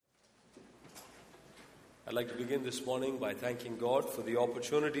I'd like to begin this morning by thanking God for the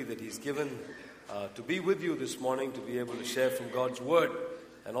opportunity that He's given to be with you this morning, to be able to share from God's Word,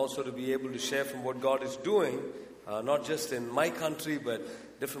 and also to be able to share from what God is doing, not just in my country, but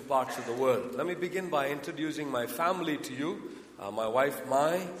different parts of the world. Let me begin by introducing my family to you, my wife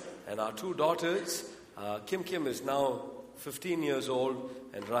Mai, and our two daughters. Kim is now 15 years old,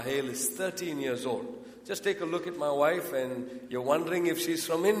 and Rahel is 13 years old. Just take a look at my wife, and you're wondering if she's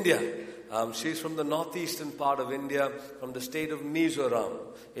from India. She's from the northeastern part of India, from the state of Mizoram.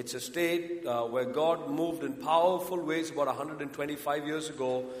 It's a state where God moved in powerful ways about 125 years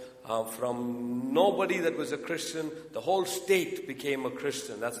ago. From nobody that was a Christian, the whole state became a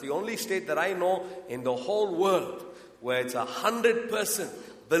Christian. That's the only state that I know in the whole world where it's 100%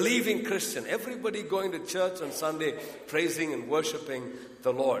 believing Christian. Everybody going to church on Sunday, praising and worshiping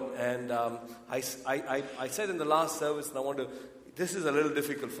the Lord. And I said in the last service, and this is a little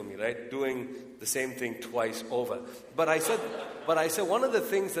difficult for me, right? Doing the same thing twice over. But I said one of the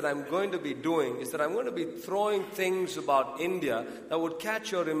things that I'm going to be doing is that I'm going to be throwing things about India that would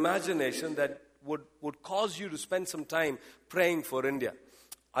catch your imagination, that would cause you to spend some time praying for India.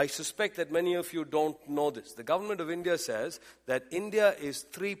 I suspect that many of you don't know this. The government of India says that India is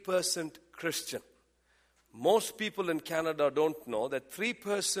 3% Christian. Most people in Canada don't know that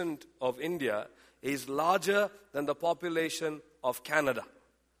 3% of India is larger than the population of Canada.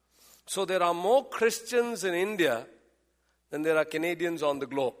 So there are more Christians in India than there are Canadians on the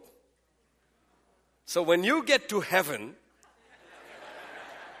globe. So when you get to heaven,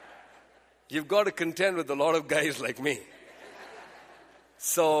 you've got to contend with a lot of guys like me.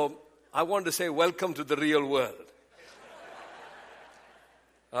 So I want to say welcome to the real world.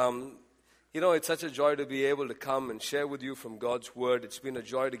 It's such a joy to be able to come and share with you from God's Word. It's been a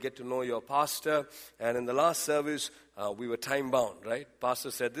joy to get to know your pastor. And in the last service, we were time-bound, right?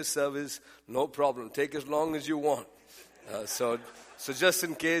 Pastor said, this service, no problem. Take as long as you want. So just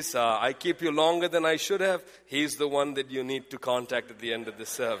in case I keep you longer than I should have, he's the one that you need to contact at the end of the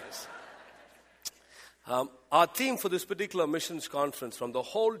service. Our theme for this particular missions conference, from the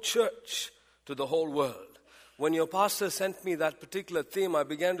whole church to the whole world. When your pastor sent me that particular theme, I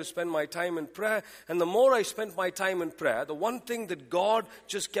began to spend my time in prayer. And the more I spent my time in prayer, the one thing that God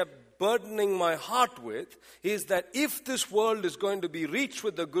just kept burdening my heart with is that if this world is going to be reached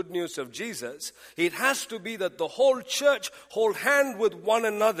with the good news of Jesus, it has to be that the whole church hold hand with one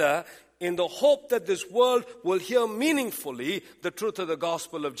another in the hope that this world will hear meaningfully the truth of the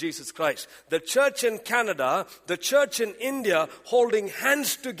gospel of Jesus Christ. The church in Canada, the church in India, holding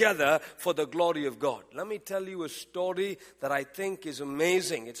hands together for the glory of God. Let me tell you a story that I think is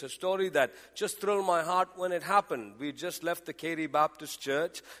amazing. It's a story that just thrilled my heart when it happened. We just left the Carey Baptist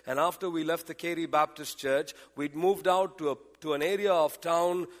Church, and after we left the Carey Baptist Church, we'd moved out to an area of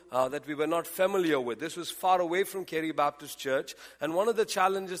town that we were not familiar with. This was far away from Carey Baptist Church. And one of the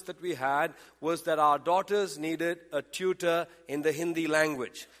challenges that we had was that our daughters needed a tutor in the Hindi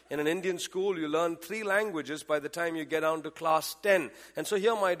language. In an Indian school, you learn 3 languages by the time you get down to class 10. And so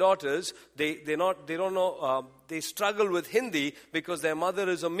here my daughters, they struggle with Hindi because their mother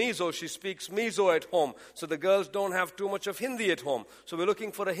is a Mizo. She speaks Mizo at home. So the girls don't have too much of Hindi at home. So we're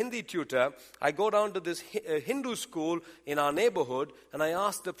looking for a Hindi tutor. I go down to this Hindu school in our neighborhood, and I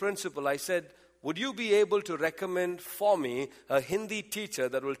asked the principal, I said, would you be able to recommend for me a Hindi teacher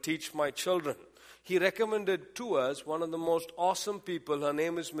that will teach my children? He recommended to us one of the most awesome people. Her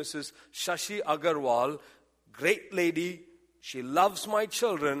name is Mrs. Shashi Agarwal. Great lady. She loves my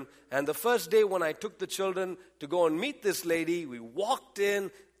children. And the first day when I took the children to go and meet this lady, we walked in,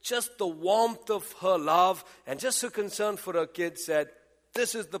 just the warmth of her love and just her concern for her kids said,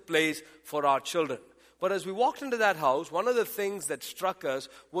 this is the place for our children. But as we walked into that house, one of the things that struck us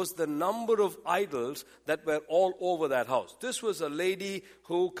was the number of idols that were all over that house. This was a lady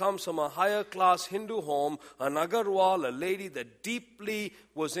who comes from a higher class Hindu home, an Agarwal, a lady that deeply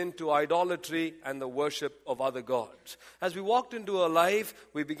was into idolatry and the worship of other gods. As we walked into her life,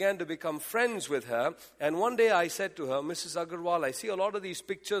 we began to become friends with her. And one day I said to her, Mrs. Agarwal, I see a lot of these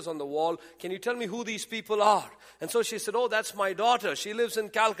pictures on the wall. Can you tell me who these people are? And so she said, oh, that's my daughter. She lives in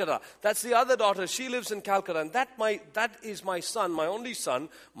Calcutta. That's the other daughter. She lives in Calcutta. And that is my son, my only son,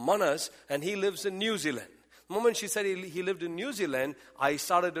 Manas, and he lives in New Zealand. The moment she said he lived in New Zealand, I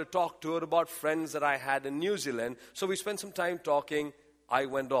started to talk to her about friends that I had in New Zealand. So we spent some time talking. I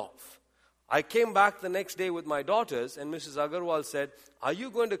went off. I came back the next day with my daughters, and Mrs. Agarwal said, are you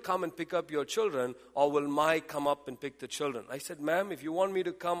going to come and pick up your children, or will Mai come up and pick the children? I said, ma'am, if you want me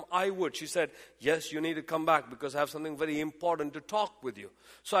to come, I would. She said, yes, you need to come back because I have something very important to talk with you.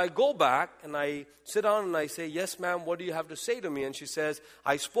 So I go back and I sit down and I say, yes, ma'am, what do you have to say to me? And she says,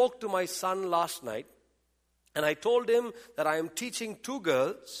 I spoke to my son last night, And I told him that I am teaching 2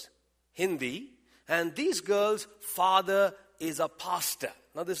 girls Hindi, and these girls' father is a pastor.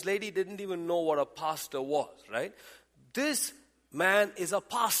 Now this lady didn't even know what a pastor was, right? This man is a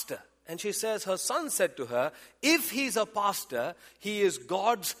pastor. And she says her son said to her, if he's a pastor, he is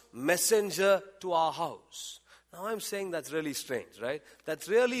God's messenger to our house. Now I'm saying that's really strange, right? That's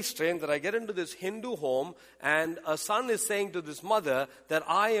really strange that I get into this Hindu home and a son is saying to this mother that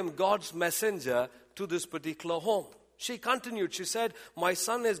I am God's messenger to this particular home. She continued, she said, my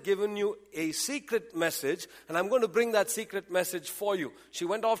son has given you a secret message and I'm going to bring that secret message for you. She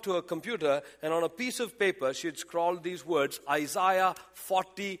went off to her computer and on a piece of paper she had scrawled these words, Isaiah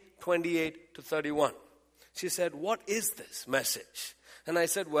 40:28-31. She said, what is this message? And I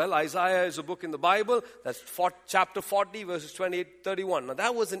said, well, Isaiah is a book in the Bible. That's chapter 40, verses 28-31. Now,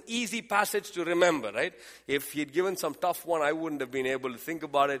 that was an easy passage to remember, right? If he'd given some tough one, I wouldn't have been able to think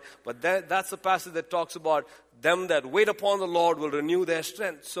about it. But that's the passage that talks about them that wait upon the Lord will renew their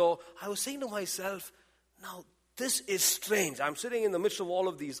strength. So I was saying to myself, now, this is strange. I'm sitting in the midst of all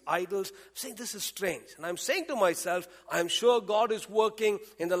of these idols. I'm saying this is strange. And I'm saying to myself, I'm sure God is working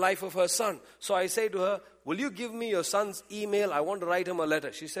in the life of her son. So I say to her, will you give me your son's email? I want to write him a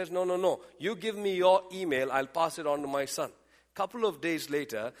letter. She says, no. You give me your email. I'll pass it on to my son. Couple of days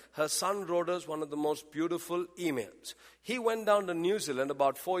later, her son wrote us one of the most beautiful emails. He went down to New Zealand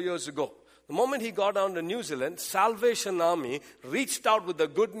about 4 years ago. The moment he got down to New Zealand, Salvation Army reached out with the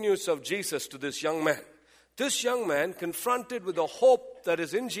good news of Jesus to this young man. This young man, confronted with the hope that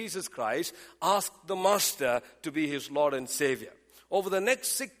is in Jesus Christ, asked the Master to be his Lord and Savior. Over the next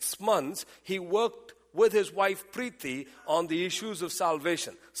 6 months, he worked with his wife Preeti on the issues of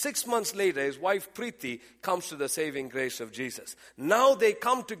salvation. 6 months later, his wife Preeti comes to the saving grace of Jesus. Now they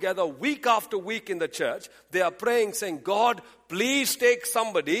come together week after week in the church. They are praying, saying, God, please take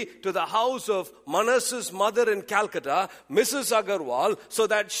somebody to the house of Manas's mother in Calcutta, Mrs. Agarwal, so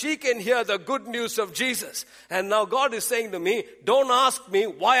that she can hear the good news of Jesus. And now God is saying to me, don't ask me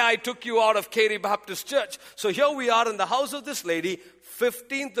why I took you out of Carey Baptist Church. So here we are in the house of this lady,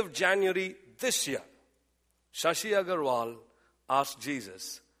 15th of January this year. Shashi Agarwal asked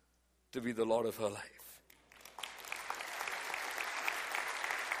Jesus to be the Lord of her life.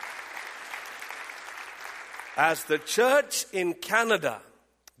 As the church in Canada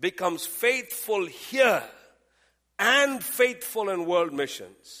becomes faithful here and faithful in world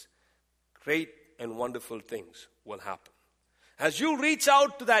missions, great and wonderful things will happen. As you reach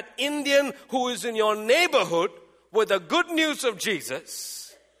out to that Indian who is in your neighborhood with the good news of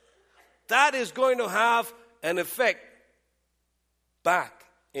Jesus, that is going to have an effect back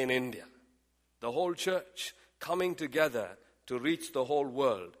in India. The whole church coming together to reach the whole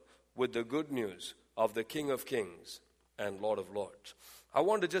world with the good news of the King of Kings and Lord of Lords. I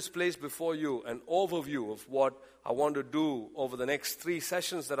want to just place before you an overview of what I want to do over the next 3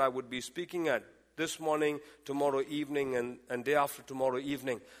 sessions that I would be speaking at this morning, tomorrow evening, and day after tomorrow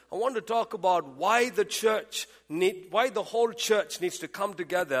evening. I want to talk about why the whole church needs to come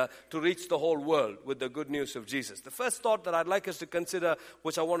together to reach the whole world with the good news of Jesus. The first thought that I'd like us to consider,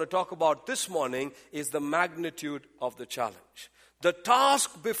 which I want to talk about this morning, is the magnitude of the challenge. The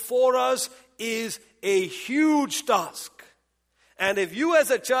task before us is a huge task. And if you as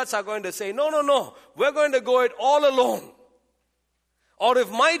a church are going to say, no, we're going to go it all alone. Or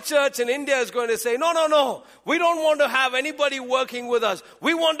if my church in India is going to say, no, we don't want to have anybody working with us.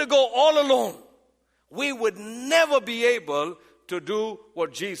 We want to go all alone. We would never be able to do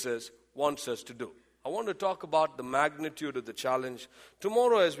what Jesus wants us to do. I want to talk about the magnitude of the challenge.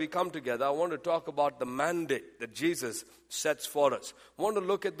 Tomorrow as we come together, I want to talk about the mandate that Jesus sets for us. I want to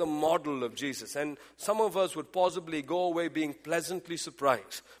look at the model of Jesus. And some of us would possibly go away being pleasantly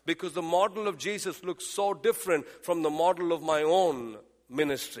surprised because the model of Jesus looks so different from the model of my own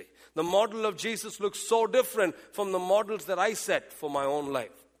ministry. The model of Jesus looks so different from the models that I set for my own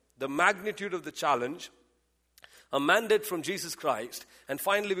life. The magnitude of the challenge, a mandate from Jesus Christ, and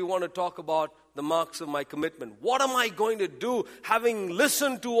finally we want to talk about the marks of my commitment. What am I going to do having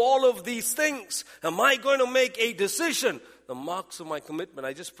listened to all of these things? Am I going to make a decision? The marks of my commitment.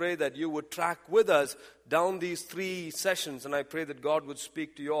 I just pray that you would track with us down these 3 sessions, and I pray that God would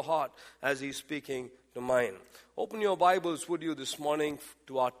speak to your heart as He's speaking to mine. Open your Bibles, would you, this morning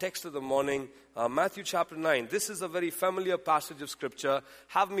to our text of the morning, Matthew chapter 9. This is a very familiar passage of Scripture.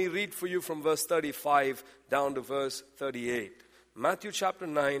 Have me read for you from verse 35 down to verse 38. Matthew chapter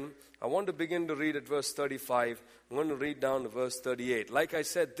 9, I want to begin to read at verse 35. I'm going to read down to verse 38. Like I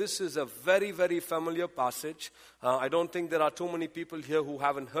said, this is a very, very familiar passage. I don't think there are too many people here who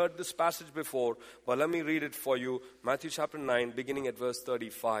haven't heard this passage before, but let me read it for you. Matthew chapter 9, beginning at verse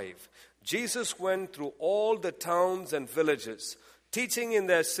 35. Jesus went through all the towns and villages, teaching in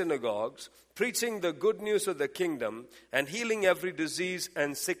their synagogues, preaching the good news of the kingdom, and healing every disease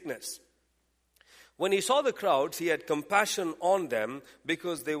and sickness. When he saw the crowds, he had compassion on them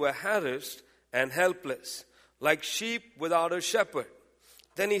because they were harassed and helpless, like sheep without a shepherd.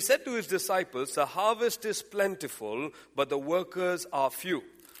 Then he said to his disciples, "The harvest is plentiful, but the workers are few.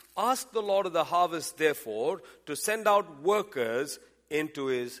 Ask the Lord of the harvest, therefore, to send out workers into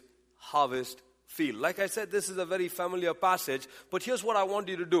his harvest field." Like I said, this is a very familiar passage, but here's what I want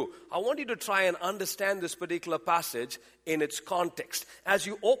you to do. I want you to try and understand this particular passage in its context. As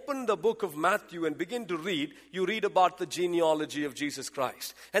you open the book of Matthew and begin to read, you read about the genealogy of Jesus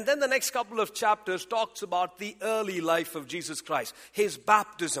Christ. And then the next couple of chapters talks about the early life of Jesus Christ, his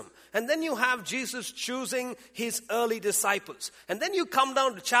baptism. And then you have Jesus choosing his early disciples. And then you come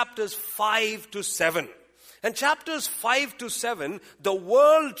down to chapters 5 to 7. And chapters 5 to 7, the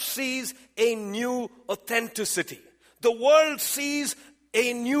world sees a new authenticity. The world sees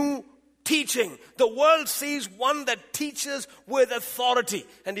a new teaching. The world sees one that teaches with authority.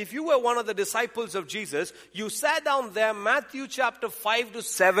 And if you were one of the disciples of Jesus, you sat down there, Matthew chapter 5 to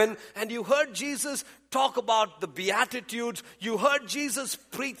 7, and you heard Jesus talk about the Beatitudes. You heard Jesus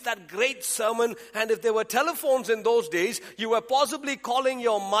preach that great sermon. And if there were telephones in those days, you were possibly calling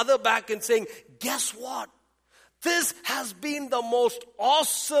your mother back and saying, "Guess what? This has been the most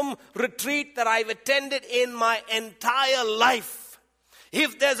awesome retreat that I've attended in my entire life.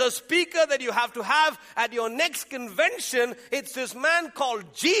 If there's a speaker that you have to have at your next convention, it's this man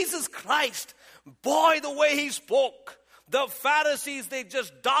called Jesus Christ. Boy, the way he spoke. The Pharisees, they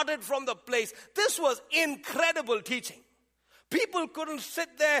just darted from the place. This was incredible teaching. People couldn't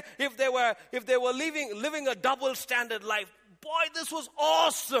sit there if they were living a double standard life. Boy, this was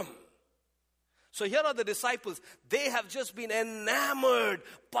awesome. So here are the disciples. They have just been enamored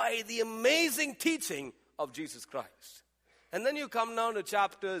by the amazing teaching of Jesus Christ. And then you come down to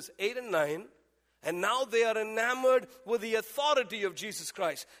chapters 8 and 9, and now they are enamored with the authority of Jesus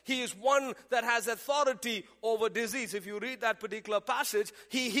Christ. He is one that has authority over disease. If you read that particular passage,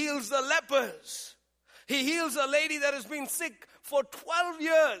 he heals the lepers. He heals a lady that has been sick for 12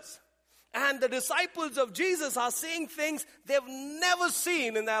 years. And the disciples of Jesus are seeing things they've never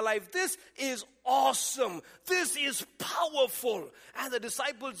seen in their life. This is awesome. This is powerful. And the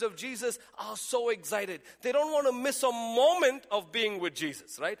disciples of Jesus are so excited. They don't want to miss a moment of being with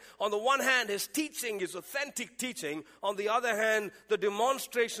Jesus, right? On the one hand, his teaching is authentic teaching. On the other hand, the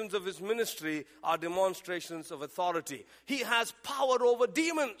demonstrations of his ministry are demonstrations of authority. He has power over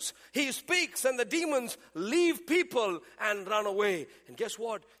demons. He speaks and the demons leave people and run away. And guess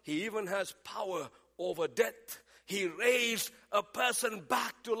what? He even has power over death. He raised a person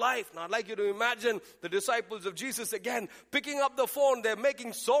back to life. Now, I'd like you to imagine the disciples of Jesus again picking up the phone. They're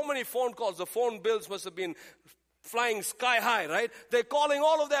making so many phone calls. The phone bills must have been flying sky high, right? They're calling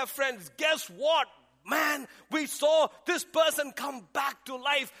all of their friends. Guess what? Man, we saw this person come back to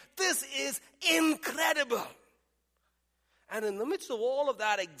life. This is incredible. And in the midst of all of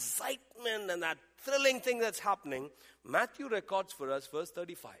that excitement and that thrilling thing that's happening, Matthew records for us verse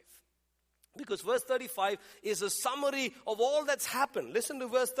 35. Because verse 35 is a summary of all that's happened. Listen to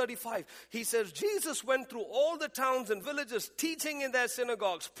verse 35. He says, Jesus went through all the towns and villages, teaching in their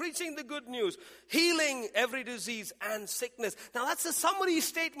synagogues, preaching the good news, healing every disease and sickness. Now that's a summary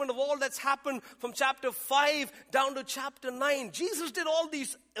statement of all that's happened from chapter 5 down to chapter 9. Jesus did all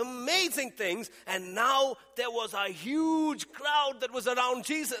these amazing things, and now there was a huge crowd that was around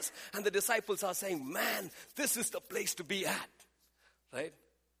Jesus. And the disciples are saying, man, this is the place to be at. Right?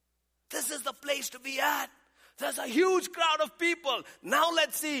 This is the place to be at. There's a huge crowd of people. Now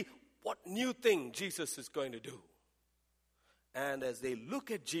let's see what new thing Jesus is going to do. And as they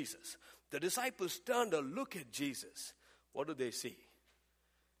look at Jesus, the disciples turn to look at Jesus. What do they see?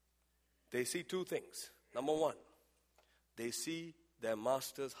 They see two things. Number one, they see their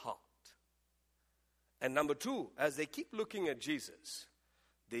master's heart. And number two, as they keep looking at Jesus,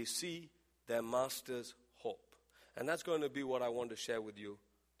 they see their master's hope. And that's going to be what I want to share with you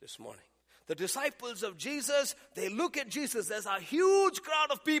this morning. The disciples of Jesus, they look at Jesus. There's a huge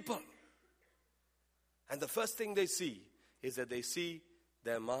crowd of people. And the first thing they see is that they see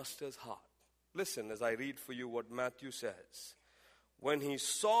their master's heart. Listen as I read for you what Matthew says. When he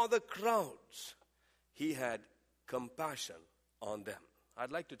saw the crowds, he had compassion on them.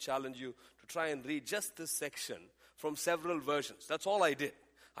 I'd like to challenge you to try and read just this section from several versions. That's all I did.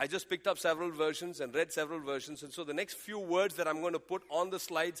 I just picked up several versions and read several versions. And so the next few words that I'm going to put on the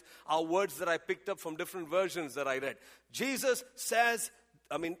slides are words that I picked up from different versions that I read. Jesus says,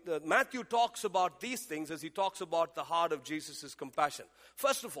 Matthew talks about these things as he talks about the heart of Jesus' compassion.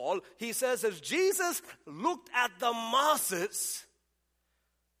 First of all, he says, as Jesus looked at the masses,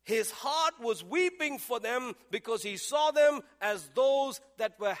 his heart was weeping for them because he saw them as those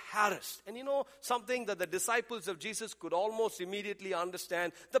that were harassed. And you know something that the disciples of Jesus could almost immediately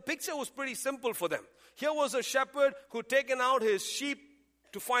understand? The picture was pretty simple for them. Here was a shepherd who'd taken out his sheep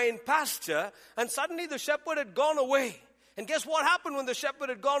to find pasture, and suddenly the shepherd had gone away. And guess what happened when the shepherd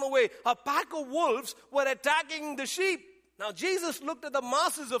had gone away? A pack of wolves were attacking the sheep. Now, Jesus looked at the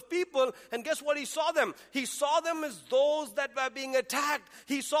masses of people, and guess what he saw them? He saw them as those that were being attacked.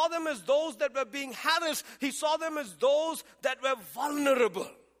 He saw them as those that were being harassed. He saw them as those that were vulnerable.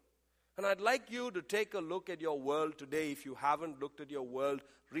 And I'd like you to take a look at your world today if you haven't looked at your world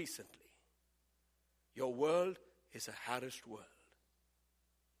recently. Your world is a harassed world.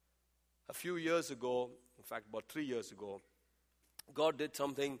 A few years ago, in fact, about 3 years ago, God did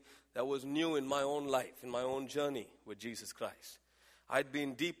something that was new in my own life, in my own journey with Jesus Christ. I'd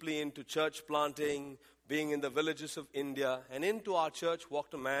been deeply into church planting, being in the villages of India, and into our church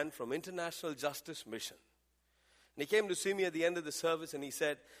walked a man from International Justice Mission. And he came to see me at the end of the service and he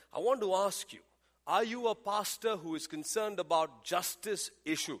said, I want to ask you, are you a pastor who is concerned about justice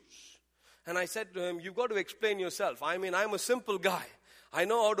issues? And I said to him, you've got to explain yourself. I'm a simple guy. I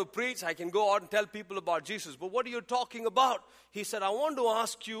know how to preach. I can go out and tell people about Jesus. But what are you talking about? He said, I want to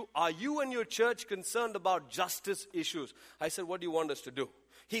ask you, are you and your church concerned about justice issues? I said, what do you want us to do?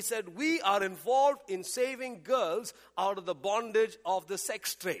 He said, we are involved in saving girls out of the bondage of the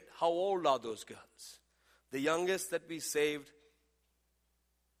sex trade. How old are those girls? The youngest that we saved,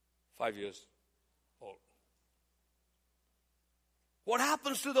 5 years old. What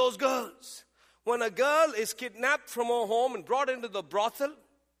happens to those girls? When a girl is kidnapped from her home and brought into the brothel,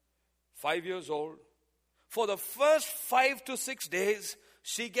 5 years old, for the first 5 to 6 days,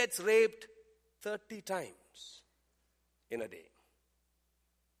 she gets raped 30 times in a day.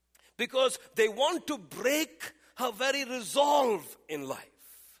 Because they want to break her very resolve in life.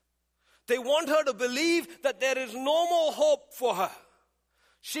 They want her to believe that there is no more hope for her.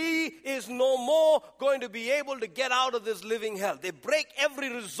 She is no more going to be able to get out of this living hell. They break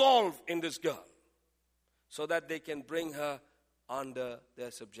every resolve in this girl so that they can bring her under their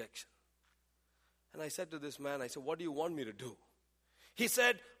subjection. And I said to this man, I said, what do you want me to do? He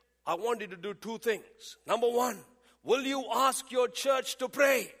said, I want you to do 2 things. Number 1, will you ask your church to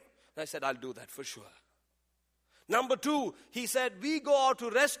pray? And I said, I'll do that for sure. Number 2, he said, we go out to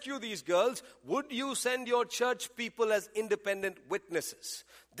rescue these girls. Would you send your church people as independent witnesses?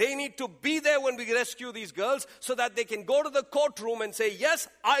 They need to be there when we rescue these girls so that they can go to the courtroom and say, yes,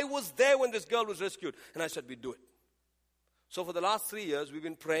 I was there when this girl was rescued. And I said, we do it. So for the last 3 years, we've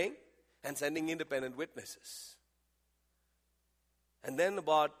been praying and sending independent witnesses. And then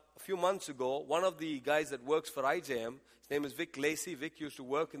about a few months ago, one of the guys that works for IJM, his name is Vic Lacey. Vic used to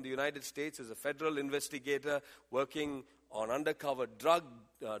work in the United States as a federal investigator working on undercover drug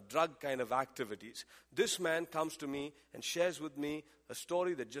kind of activities. This man comes to me and shares with me a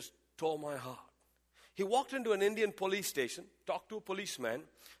story that just tore my heart. He walked into an Indian police station, talked to a policeman,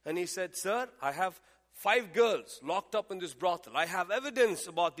 and he said, sir, I have 5 girls locked up in this brothel. I have evidence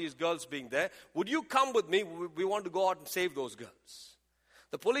about these girls being there. Would you come with me? We want to go out and save those girls.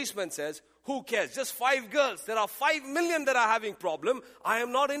 The policeman says, who cares? Just 5 girls. There are 5 million that are having problem. I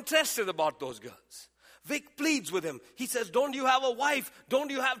am not interested about those girls. Vic pleads with him. He says, don't you have a wife?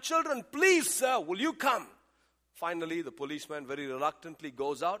 Don't you have children? Please, sir, will you come? Finally, the policeman very reluctantly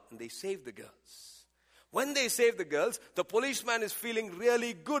goes out and they save the girls. When they save the girls, the policeman is feeling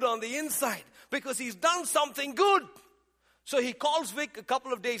really good on the inside because he's done something good. So he calls Vic a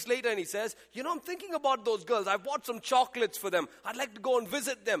couple of days later and he says, I'm thinking about those girls. I bought some chocolates for them. I'd like to go and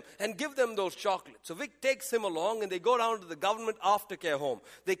visit them and give them those chocolates. So Vic takes him along and they go down to the government aftercare home.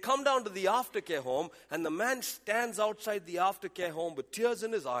 They come down to the aftercare home and the man stands outside the aftercare home with tears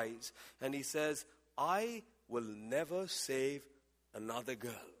in his eyes and he says, I will never save another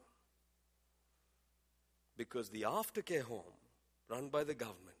girl. Because the aftercare home run by the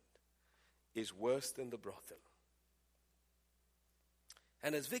government is worse than the brothel.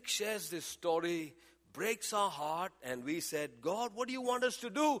 And as Vic shares this story, breaks our heart, and we said, God, what do you want us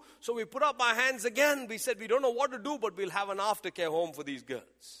to do? So we put up our hands again. We said, we don't know what to do, but we'll have an aftercare home for these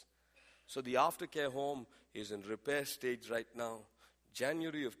girls. So the aftercare home is in repair stage right now.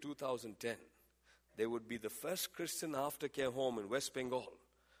 January of 2010, there would be the first Christian aftercare home in West Bengal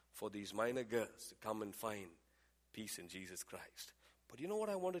for these minor girls to come and find peace in Jesus Christ. But you know what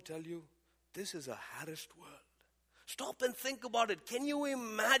I want to tell you? This is a harassed world. Stop and think about it. Can you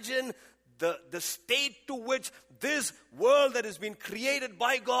imagine the state to which this world that has been created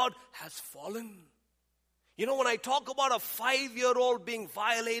by God has fallen? You know, when I talk about a 5-year-old being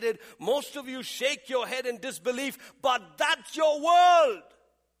violated, most of you shake your head in disbelief, but that's your world.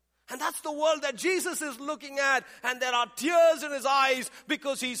 And that's the world that Jesus is looking at, and there are tears in his eyes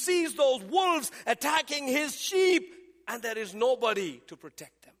because he sees those wolves attacking his sheep, and there is nobody to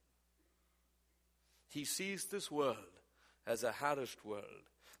protect them. He sees this world as a harassed world.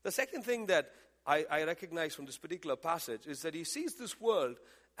 The second thing that I recognize from this particular passage is that he sees this world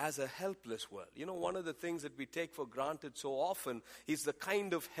as a helpless world. You know, one of the things that we take for granted so often is the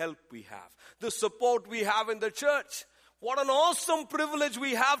kind of help we have, the support we have in the church. What an awesome privilege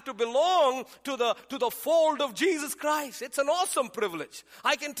we have to belong to the fold of Jesus Christ. It's an awesome privilege.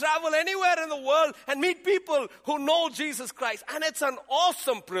 I can travel anywhere in the world and meet people who know Jesus Christ, and it's an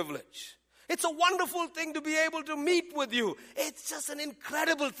awesome privilege. It's a wonderful thing to be able to meet with you. It's just an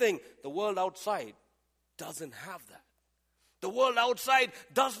incredible thing. The world outside doesn't have that. The world outside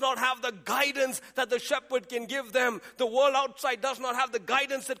does not have the guidance that the shepherd can give them. The world outside does not have the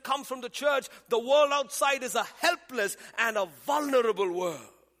guidance that comes from the church. The world outside is a helpless and a vulnerable world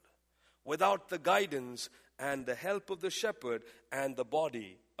without the guidance and the help of the shepherd and the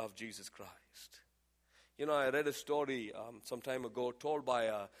body of Jesus Christ. You know, I read a story some time ago told by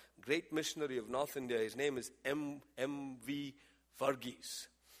a great missionary of North India. His name is M.V. Varghese.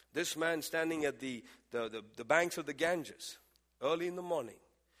 This man standing at the banks of the Ganges early in the morning,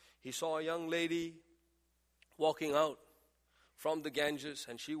 he saw a young lady walking out from the Ganges,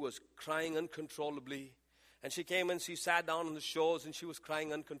 and she was crying uncontrollably. And she came and she sat down on the shores, and she was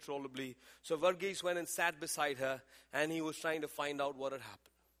crying uncontrollably. So Varghese went and sat beside her, and he was trying to find out what had happened.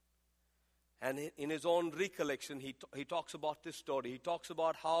 And in his own recollection, he talks about this story. He talks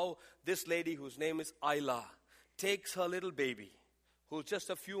about how this lady, whose name is Ayla, takes her little baby, who's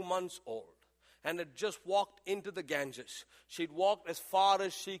just a few months old, and had just walked into the Ganges. She'd walked as far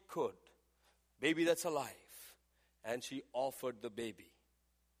as she could. Baby that's alive. And she offered the baby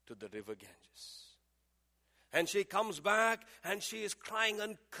to the river Ganges. And she comes back and she is crying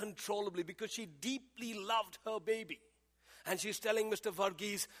uncontrollably because she deeply loved her baby. And she's telling Mr.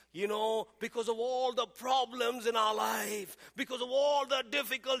 Varghese, you know, because of all the problems in our life, because of all the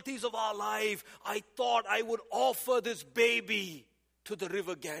difficulties of our life, I thought I would offer this baby to the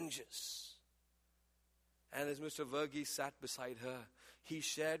river Ganges. And as Mr. Varghese sat beside her, he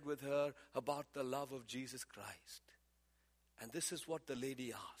shared with her about the love of Jesus Christ. And this is what the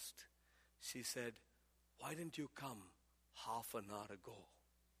lady asked. She said, why didn't you come half an hour ago?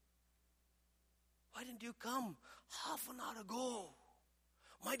 Why didn't you come half an hour ago?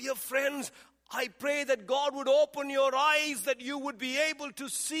 My dear friends, I pray that God would open your eyes, that you would be able to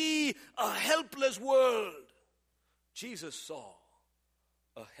see a helpless world. Jesus saw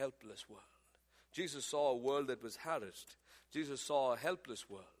a helpless world. Jesus saw a world that was harassed. Jesus saw a helpless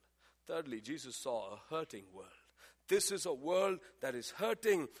world. Thirdly, Jesus saw a hurting world. This is a world that is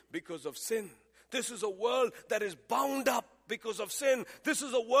hurting because of sin. This is a world that is bound up because of sin. This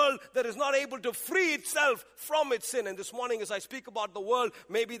is a world that is not able to free itself from its sin. And this morning, as I speak about the world,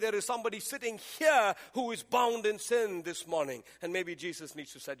 maybe there is somebody sitting here who is bound in sin this morning. And maybe Jesus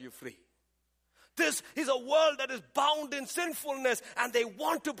needs to set you free. This is a world that is bound in sinfulness, and they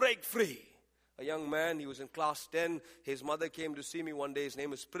want to break free. A young man, he was in class 10. His mother came to see me one day. His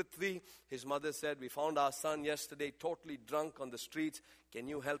name is Prithvi. His mother said, we found our son yesterday totally drunk on the streets. Can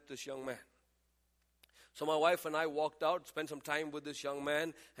you help this young man? So my wife and I walked out, spent some time with this young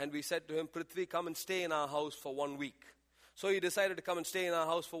man, and we said to him, Prithvi, come and stay in our house for 1 week. So he decided to come and stay in our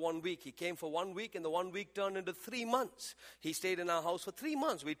house for 1 week. He came for 1 week, and the 1 week turned into 3 months. He stayed in our house for 3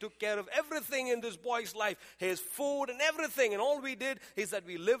 months. We took care of everything in this boy's life, his food and everything. And all we did is that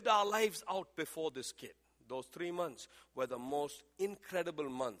we lived our lives out before this kid. Those 3 months were the most incredible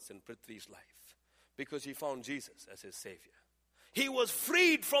months in Prithvi's life because he found Jesus as his Savior. He was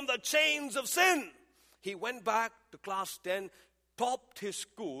freed from the chains of sin. He went back to class 10, topped his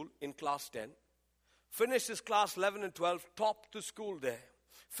school in class 10, finished his class 11 and 12, topped the school there,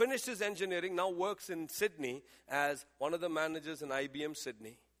 finished his engineering, now works in Sydney as one of the managers in IBM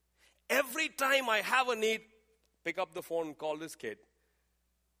Sydney. Every time I have a need, pick up the phone and call this kid,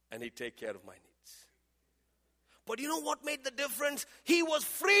 and he'd take care of my needs. But you know what made the difference? He was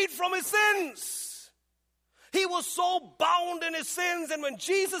freed from his sins. He was so bound in his sins, and when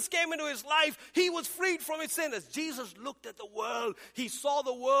Jesus came into his life, he was freed from his sin. As Jesus looked at the world, he saw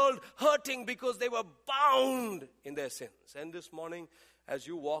the world hurting because they were bound in their sins. And this morning, as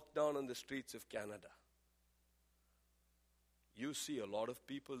you walk down on the streets of Canada, you see a lot of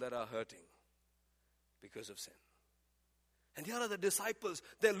people that are hurting because of sin. And here are the disciples.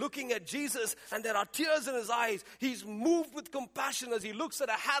 They're looking at Jesus and there are tears in his eyes. He's moved with compassion as he looks at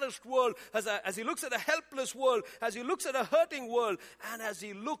a harassed world, as he looks at a helpless world, as he looks at a hurting world, and as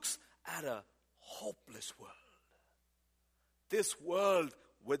he looks at a hopeless world. This world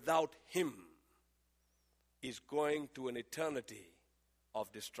without him is going to an eternity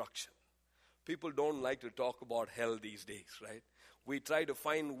of destruction. People don't like to talk about hell these days, right? We try to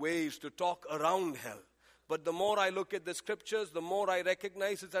find ways to talk around hell. But the more I look at the scriptures, the more I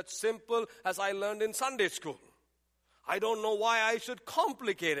recognize it's as simple as I learned in Sunday school. I don't know why I should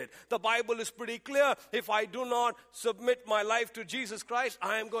complicate it. The Bible is pretty clear. If I do not submit my life to Jesus Christ,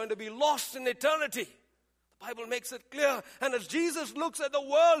 I am going to be lost in eternity. The Bible makes it clear. And as Jesus looks at the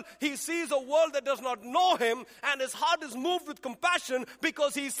world, he sees a world that does not know him, and his heart is moved with compassion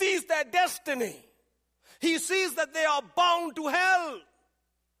because he sees their destiny. He sees that they are bound to hell.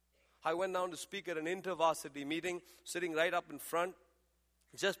 I went down to speak at an InterVarsity meeting, sitting right up in front.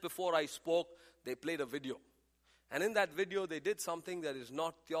 Just before I spoke, they played a video. And in that video, they did something that is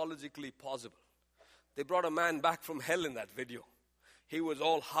not theologically possible. They brought a man back from hell in that video. He was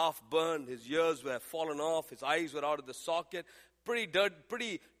all half burned. His ears were fallen off. His eyes were out of the socket.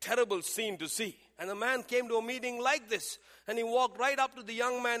 Pretty terrible scene to see. And the man came to a meeting like this. And he walked right up to the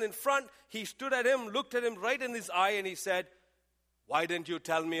young man in front. He stood at him, looked at him right in his eye, and he said, "Why didn't you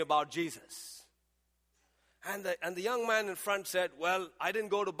tell me about Jesus?" And the young man in front said, "Well, I didn't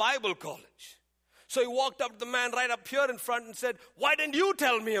go to Bible college." So he walked up to the man right up here in front and said, "Why didn't you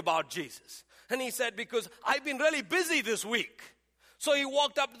tell me about Jesus?" And he said, "Because I've been really busy this week." So he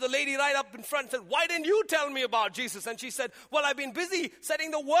walked up to the lady right up in front and said, "Why didn't you tell me about Jesus?" And she said, "Well, I've been busy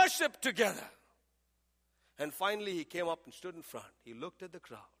setting the worship together." And finally he came up and stood in front. He looked at the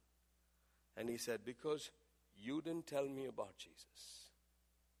crowd and he said, "Because you didn't tell me about Jesus,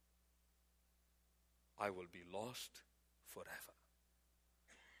 I will be lost forever."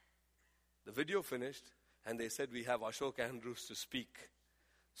 The video finished and they said, "We have Ashok Andrews to speak."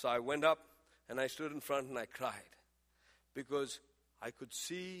 So I went up and I stood in front and I cried because I could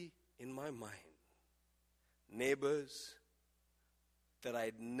see in my mind neighbors that I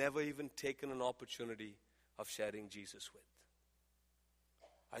had never even taken an opportunity of sharing Jesus with.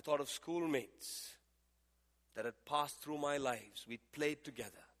 I thought of schoolmates that had passed through my lives. We played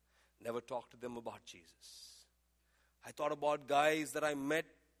together, never talked to them about Jesus. I thought about guys that I met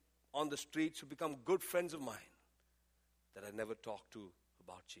on the streets who become good friends of mine that I never talked to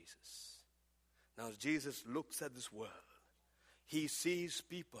about Jesus. Now as Jesus looks at this world, he sees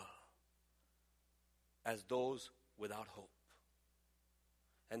people as those without hope.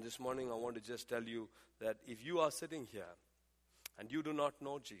 And this morning I want to just tell you that if you are sitting here and you do not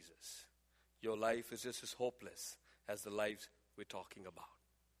know Jesus, your life is just as hopeless as the lives we're talking about.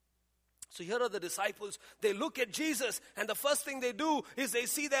 So here are the disciples. They look at Jesus and the first thing they do is they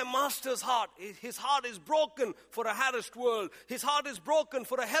see their master's heart. His heart is broken for a harassed world. His heart is broken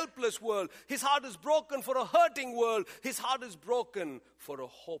for a helpless world. His heart is broken for a hurting world. His heart is broken for a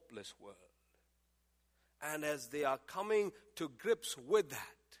hopeless world. And as they are coming to grips with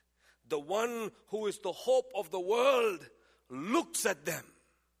that, the one who is the hope of the world looks at them.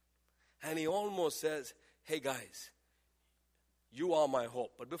 And he almost says, "Hey guys, you are my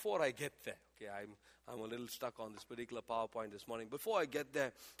hope." But before I get there, okay, I'm a little stuck on this particular PowerPoint this morning. Before I get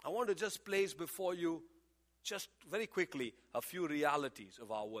there, I want to just place before you, just very quickly, a few realities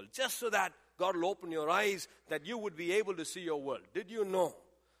of our world. Just so that God will open your eyes, that you would be able to see your world. Did you know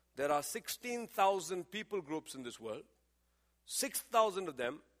there are 16,000 people groups in this world? 6,000 of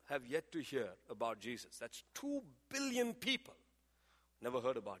them have yet to hear about Jesus. That's 2 billion people never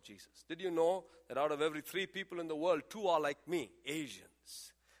heard about Jesus. Did you know that out of every 3 people in the world, 2 are like me,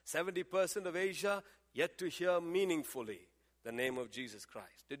 Asians? 70% of Asia yet to hear meaningfully the name of Jesus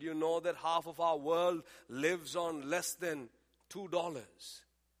Christ. Did you know that half of our world lives on less than $2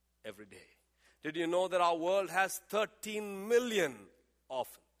 every day? Did you know that our world has 13 million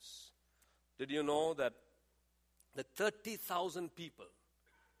orphans? Did you know that 30,000 people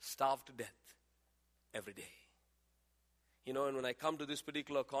starve to death every day? You know, and when I come to this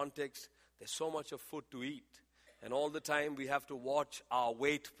particular context, there's so much of food to eat. And all the time we have to watch our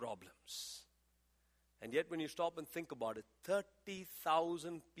weight problems. And yet when you stop and think about it,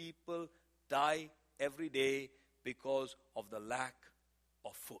 30,000 people die every day because of the lack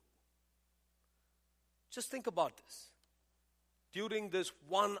of food. Just think about this. During this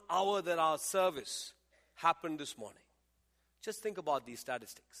 1 hour that our service happened this morning, just think about these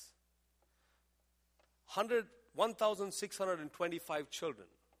statistics. 1,625 children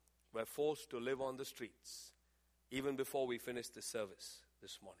were forced to live on the streets even before we finish the service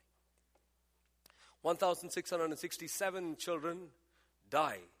this morning. 1,667 children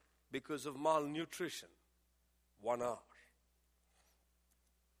die because of malnutrition. 1 hour.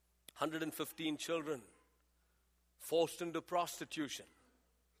 115 children forced into prostitution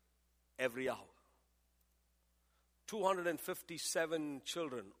every hour. 257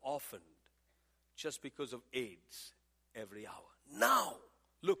 children orphaned just because of AIDS every hour. Now,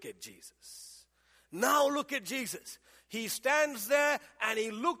 look at Jesus. Now look at Jesus. He stands there and he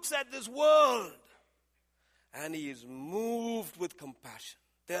looks at this world and he is moved with compassion.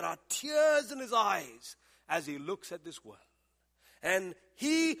 There are tears in his eyes as he looks at this world. And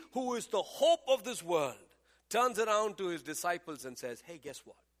he who is the hope of this world turns around to his disciples and says, hey, guess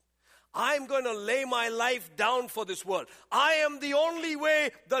what? I'm going to lay my life down for this world. I am the only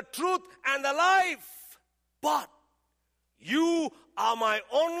way, the truth, and the life. But you are my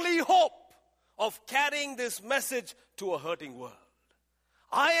only hope of carrying this message to a hurting world.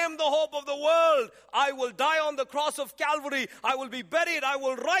 I am the hope of the world. I will die on the cross of Calvary. I will be buried. I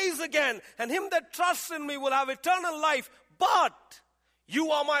will rise again. And him that trusts in me will have eternal life. But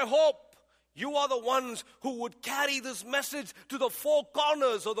you are my hope. You are the ones who would carry this message to the four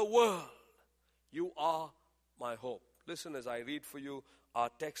corners of the world. You are my hope. Listen as I read for you our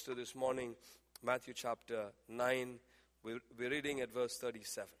text of this morning, Matthew chapter 9. We're reading at verse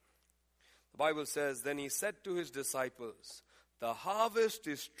 37. The Bible says, then he said to his disciples, the harvest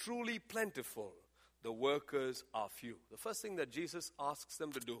is truly plentiful, the workers are few. The first thing that Jesus asks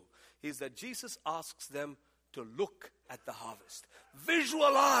them to do is that Jesus asks them to look at the harvest.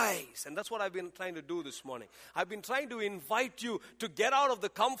 Visualize. And that's what I've been trying to do this morning. I've been trying to invite you to get out of the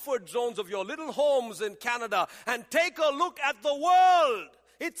comfort zones of your little homes in Canada and take a look at the world.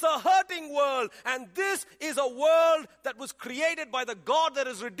 It's a hurting world. And this is a world that was created by the God that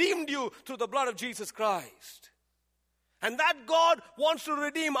has redeemed you through the blood of Jesus Christ. And that God wants to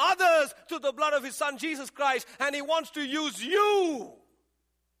redeem others through the blood of his Son, Jesus Christ. And he wants to use you.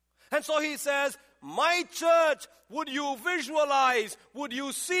 And so he says, my church, would you visualize, would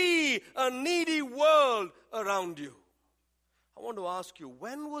you see a needy world around you? I want to ask you,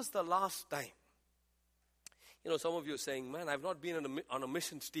 when was the last time? You know, some of you are saying, man, I've not been on a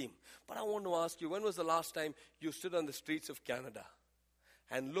missions team. But I want to ask you, when was the last time you stood on the streets of Canada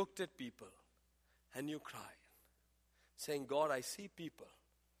and looked at people and you cried, saying, God, I see people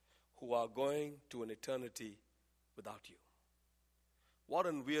who are going to an eternity without you.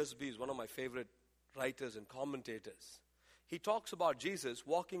 Warren Wiersbe is one of my favorite writers and commentators. He talks about Jesus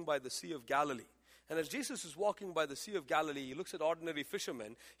walking by the Sea of Galilee. And as Jesus is walking by the Sea of Galilee, he looks at ordinary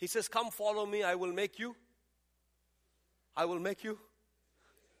fishermen. He says, come follow me, I will make you. I will make you.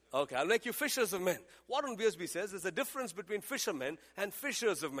 Okay, I'll make you fishers of men. Warren Wiersbe says there's a difference between fishermen and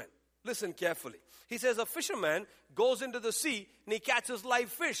fishers of men. Listen carefully. He says a fisherman goes into the sea and he catches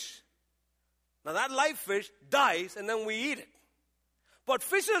live fish. Now that live fish dies and then we eat it. But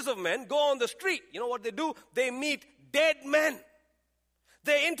fishers of men go on the street. You know what they do? They meet dead men.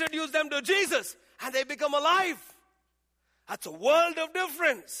 They introduce them to Jesus and they become alive. That's a world of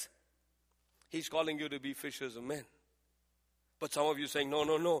difference. He's calling you to be fishers of men. But some of you saying,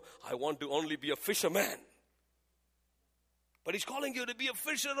 no, I want to only be a fisherman. But he's calling you to be a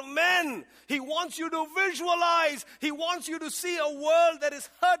fisher of men. He wants you to visualize. He wants you to see a world that is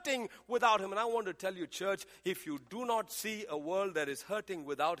hurting without him. And I want to tell you, church, if you do not see a world that is hurting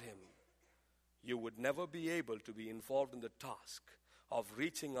without him, you would never be able to be involved in the task of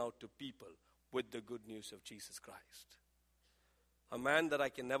reaching out to people with the good news of Jesus Christ. A man that I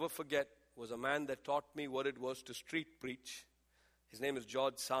can never forget was a man that taught me what it was to street preach. His name is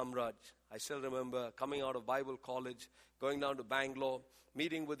George Samraj. I still remember coming out of Bible college, going down to Bangalore,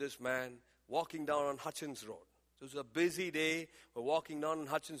 meeting with this man, walking down on Hutchins Road. So it was a busy day. We're walking down on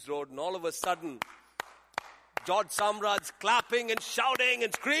Hutchins Road, and all of a sudden, George Samraj's clapping and shouting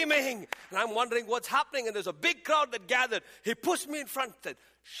and screaming. And I'm wondering what's happening. And there's a big crowd that gathered. He pushed me in front and said,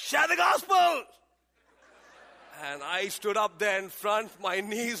 share the gospel. And I stood up there in front. My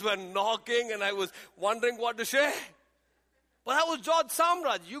knees were knocking, and I was wondering what to share. But that was George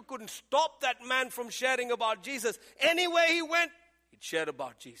Samraj. You couldn't stop that man from sharing about Jesus. Anywhere he went, he'd share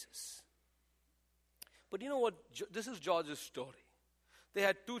about Jesus. But you know what? This is George's story. They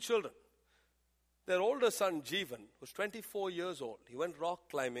had 2 children. Their older son, Jeevan, was 24 years old. He went rock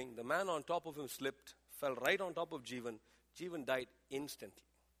climbing. The man on top of him slipped, fell right on top of Jeevan. Jeevan died instantly.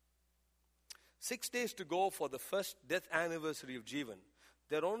 6 days to go for the first death anniversary of Jeevan.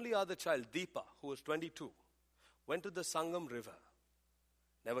 Their only other child, Deepa, who was 22, went to the Sangam River,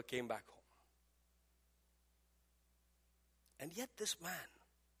 never came back home. And yet this man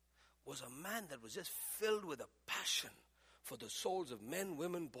was a man that was just filled with a passion for the souls of men,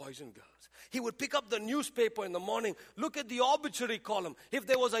 women, boys, and girls. He would pick up the newspaper in the morning, look at the obituary column. If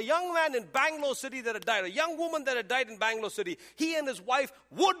there was a young man in Bangalore City that had died, a young woman that had died in Bangalore City, he and his wife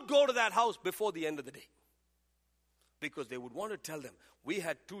would go to that house before the end of the day. Because they would want to tell them, we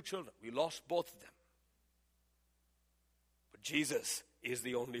had 2 children, we lost both of them. But Jesus is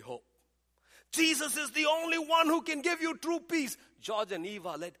the only hope. Jesus is the only one who can give you true peace. George and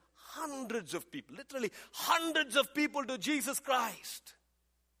Eva led hundreds of people, literally hundreds of people to Jesus Christ.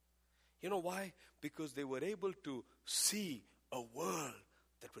 You know why? Because they were able to see a world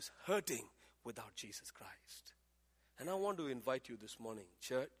that was hurting without Jesus Christ. And I want to invite you this morning,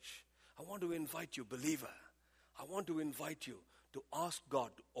 church. I want to invite you, believer. I want to invite you to ask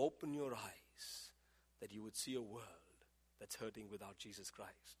God to open your eyes that you would see a world that's hurting without Jesus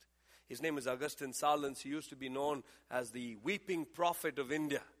Christ. His name is Augustine Salens. He used to be known as the weeping prophet of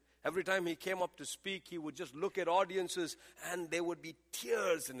India. Every time he came up to speak, he would just look at audiences and there would be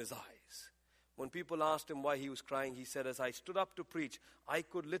tears in his eyes. When people asked him why he was crying, he said, as I stood up to preach, I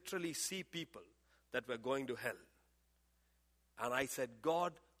could literally see people that were going to hell. And I said,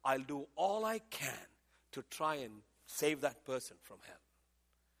 God, I'll do all I can to try and save that person from hell.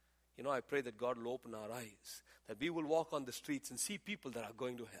 You know, I pray that God will open our eyes, that we will walk on the streets and see people that are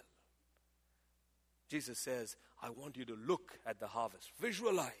going to hell. Jesus says, I want you to look at the harvest.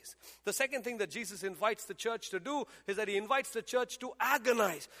 Visualize. The second thing that Jesus invites the church to do is that he invites the church to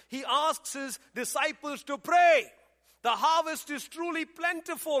agonize. He asks his disciples to pray. The harvest is truly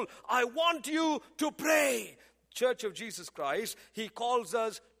plentiful. I want you to pray. Church of Jesus Christ, he calls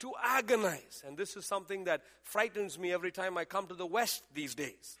us to agonize. And this is something that frightens me every time I come to the West these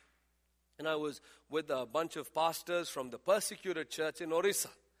days. And I was with a bunch of pastors from the persecuted church in Orissa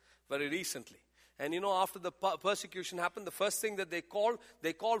very recently. And you know, after the persecution happened, the first thing that they called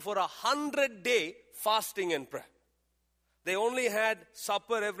for 100-day fasting and prayer. They only had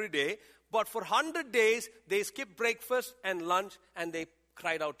supper every day, but for 100 days, they skipped breakfast and lunch, and they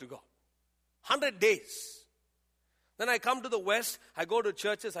cried out to God. 100 days. Then I come to the West, I go to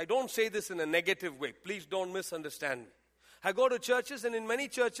churches. I don't say this in a negative way. Please don't misunderstand me. I go to churches, and in many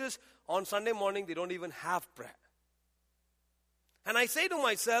churches, on Sunday morning, they don't even have prayer. And I say to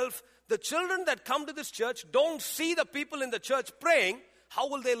myself, the children that come to this church don't see the people in the church praying. How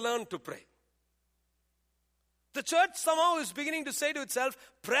will they learn to pray? The church somehow is beginning to say to itself,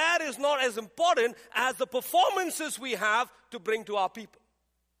 prayer is not as important as the performances we have to bring to our people.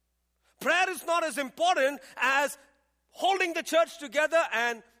 Prayer is not as important as holding the church together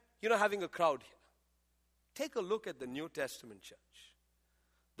and, having a crowd here. Take a look at the New Testament church.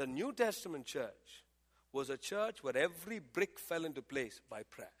 The New Testament church was a church where every brick fell into place by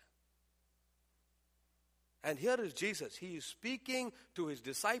prayer. And here is Jesus. He is speaking to his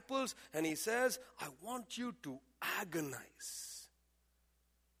disciples and he says, I want you to agonize.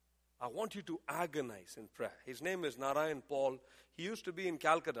 I want you to agonize in prayer. His name is Narayan Paul. He used to be in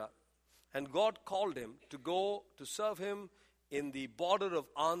Calcutta, and God called him to go to serve him in the border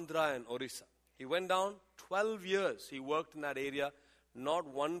of Andhra and Orissa. He went down, 12 years he worked in that area. Not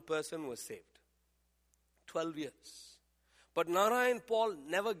one person was saved. 12 years. But Narayan Paul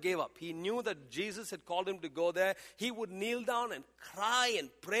never gave up. He knew that Jesus had called him to go there. He would kneel down and cry and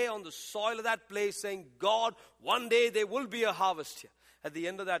pray on the soil of that place, saying, God, one day there will be a harvest here. At the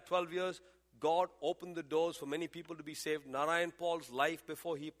end of that 12 years, God opened the doors for many people to be saved. Narayan Paul's life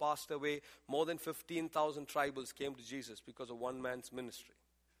before he passed away, more than 15,000 tribals came to Jesus because of one man's ministry.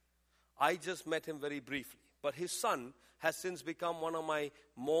 I just met him very briefly. But his son has since become one of my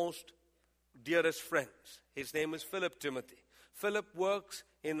most dearest friends. His name is Philip Timothy. Philip works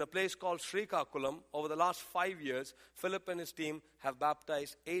in a place called Srikakulam. Over the last 5 years, Philip and his team have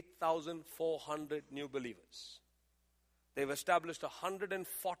baptized 8,400 new believers. They've established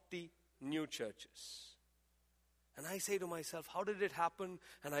 140 new churches. And I say to myself, how did it happen?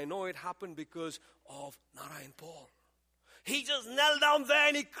 And I know it happened because of Narayan Paul. He just knelt down there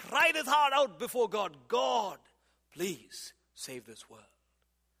and he cried his heart out before God. God, please save this world.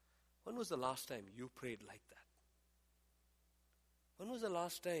 When was the last time you prayed like that? When was the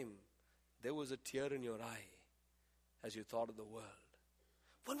last time there was a tear in your eye as you thought of the world?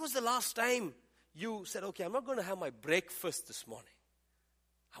 When was the last time you said, okay, I'm not going to have my breakfast this morning.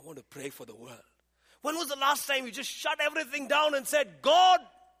 I want to pray for the world. When was the last time you just shut everything down and said, God,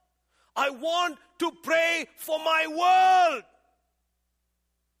 I want to pray for my world?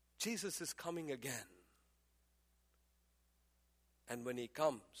 Jesus is coming again. And when he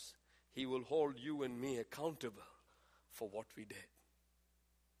comes, he will hold you and me accountable for what we did.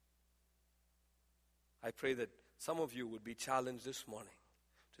 I pray that some of you would be challenged this morning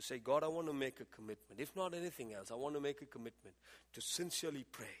to to say, God, I want to make a commitment. If not anything else, I want to make a commitment to sincerely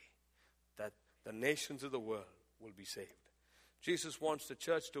pray that the nations of the world will be saved. Jesus wants the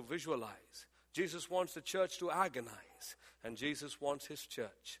church to visualize. Jesus wants the church to agonize. And Jesus wants his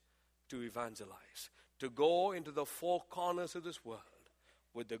church to evangelize, to go into the four corners of this world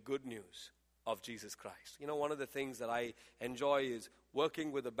with the good news of Jesus Christ. You know, one of the things that I enjoy is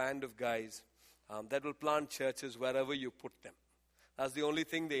working with a band of guys that will plant churches wherever you put them. That's the only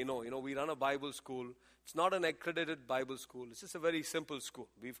thing they know. You know, we run a Bible school. It's not an accredited Bible school. It's just a very simple school.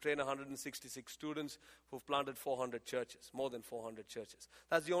 We've trained 166 students who've planted 400 churches, more than 400 churches.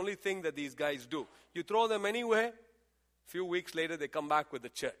 That's the only thing that these guys do. You throw them anywhere, a few weeks later they come back with the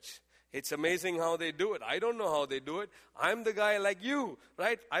church. It's amazing how they do it. I don't know how they do it. I'm the guy like you,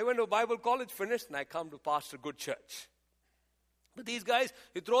 right? I went to Bible college, finished, and I come to pastor good church. But these guys,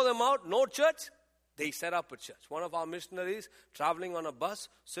 you throw them out, no church, they set up a church. One of our missionaries traveling on a bus,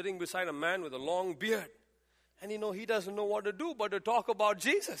 sitting beside a man with a long beard. And you know, he doesn't know what to do but to talk about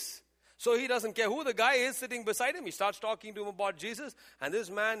Jesus. So he doesn't care who the guy is sitting beside him. He starts talking to him about Jesus. And this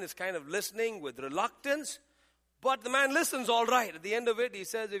man is kind of listening with reluctance. But the man listens all right. At the end of it, he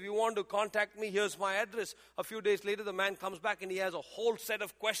says, if you want to contact me, here's my address. A few days later, the man comes back and he has a whole set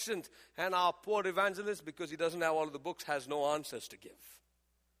of questions. And our poor evangelist, because he doesn't have all of the books, has no answers to give.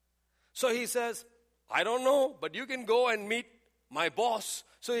 So he says, I don't know, but you can go and meet my boss.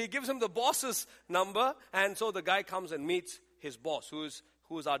 So he gives him the boss's number. And so the guy comes and meets his boss, who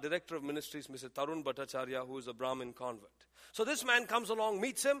is our director of ministries, Mr. Tarun Bhattacharya, who is a Brahmin convert. So this man comes along,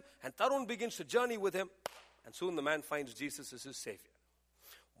 meets him, and Tarun begins to journey with him. And soon the man finds Jesus as his Savior.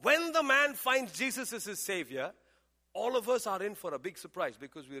 When the man finds Jesus as his Savior, all of us are in for a big surprise,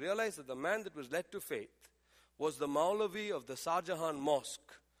 because we realize that the man that was led to faith was the Maulavi of the Shah Jahan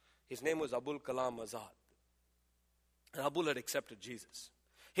Mosque. His name was Abul Kalam Azad. And Abul had accepted Jesus.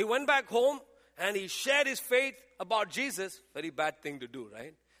 He went back home and he shared his faith about Jesus. Very bad thing to do,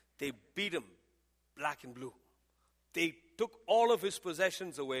 right? They beat him black and blue. They took all of his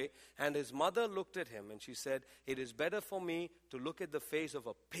possessions away, and his mother looked at him and she said, it is better for me to look at the face of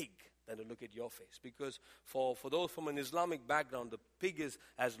a pig than to look at your face. Because for those from an Islamic background, the pig is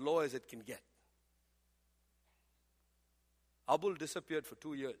as low as it can get. Abul disappeared for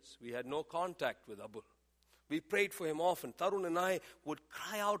 2 years. We had no contact with Abul. We prayed for him often. Tarun and I would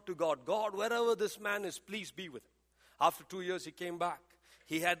cry out to God, God, wherever this man is, please be with him. After 2 years, he came back.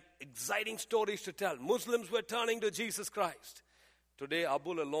 He had exciting stories to tell. Muslims were turning to Jesus Christ. Today,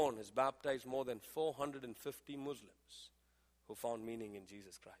 Abul alone has baptized more than 450 Muslims who found meaning in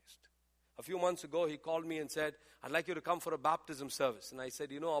Jesus Christ. A few months ago, he called me and said, I'd like you to come for a baptism service. And I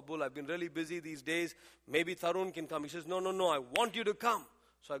said, you know, Abul, I've been really busy these days. Maybe Tarun can come. He says, no, I want you to come.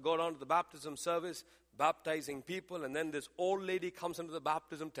 So I go down to the baptism service, baptizing people, and then this old lady comes into the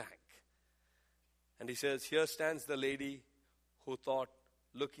baptism tank. And he says, here stands the lady who thought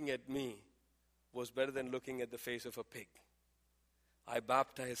looking at me was better than looking at the face of a pig. I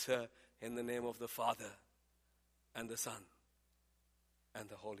baptize her in the name of the Father and the Son and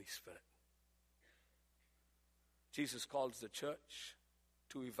the Holy Spirit. Jesus calls the church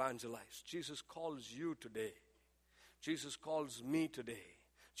to evangelize. Jesus calls you today. Jesus calls me today.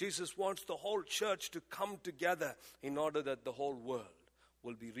 Jesus wants the whole church to come together in order that the whole world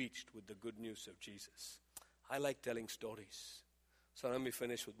will be reached with the good news of Jesus. I like telling stories. So let me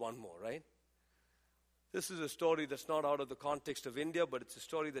finish with one more, right? This is a story that's not out of the context of India, but it's a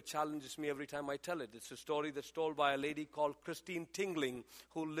story that challenges me every time I tell it. It's a story that's told by a lady called Christine Tingling,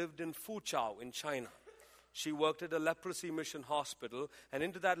 who lived in Fuzhou in China. She worked at a leprosy mission hospital, and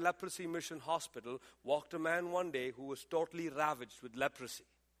into that leprosy mission hospital walked a man one day who was totally ravaged with leprosy.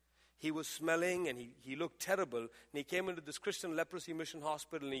 He was smelling and he looked terrible. And he came into this Christian leprosy mission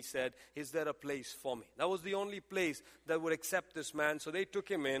hospital and he said, is there a place for me? That was the only place that would accept this man. So they took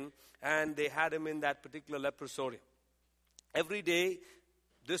him in and they had him in that particular leprosorium. Every day,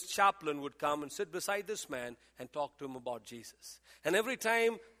 this chaplain would come and sit beside this man and talk to him about Jesus. And every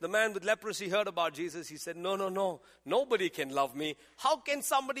time the man with leprosy heard about Jesus, he said, no, nobody can love me. How can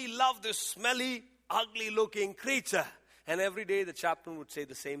somebody love this smelly, ugly-looking creature? And every day the chaplain would say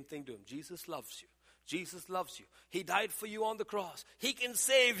the same thing to him. Jesus loves you. Jesus loves you. He died for you on the cross. He can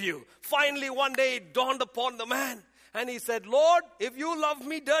save you. Finally, one day it dawned upon the man. And he said, Lord, if you love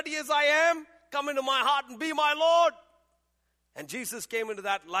me dirty as I am, come into my heart and be my Lord. And Jesus came into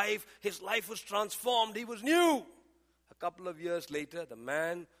that life. His life was transformed. He was new. A couple of years later, the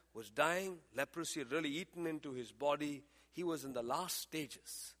man was dying. Leprosy had really eaten into his body. He was in the last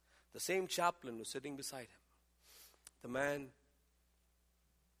stages. The same chaplain was sitting beside him. The man,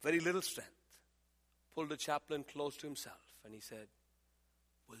 very little strength, pulled the chaplain close to himself and he said,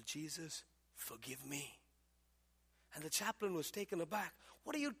 will Jesus forgive me? And the chaplain was taken aback.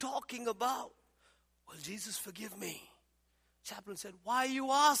 What are you talking about? Will Jesus forgive me? Chaplain said, why are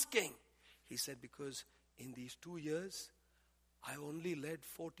you asking? He said, because in these 2 years, I only led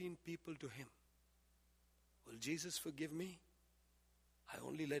 14 people to him. Will Jesus forgive me? I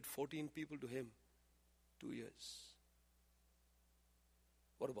only led 14 people to him 2 years.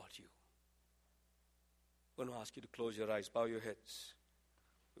 What about you? I'm going to ask you to close your eyes, bow your heads.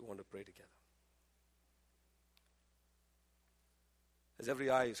 We want to pray together. As every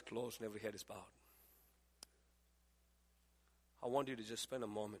eye is closed and every head is bowed, I want you to just spend a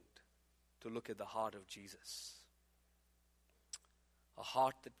moment to look at the heart of Jesus. A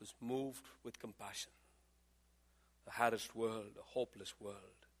heart that was moved with compassion. A harassed world, a hopeless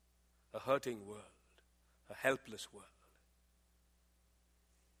world, a hurting world, a helpless world.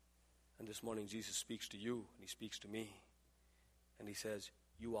 And this morning Jesus speaks to you and he speaks to me. And he says,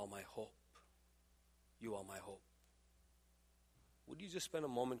 you are my hope. You are my hope. Would you just spend a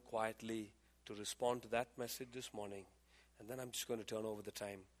moment quietly to respond to that message this morning? And then I'm just going to turn over the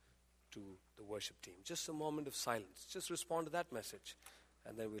time to the worship team. Just a moment of silence. Just respond to that message.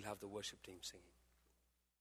 And then we'll have the worship team singing.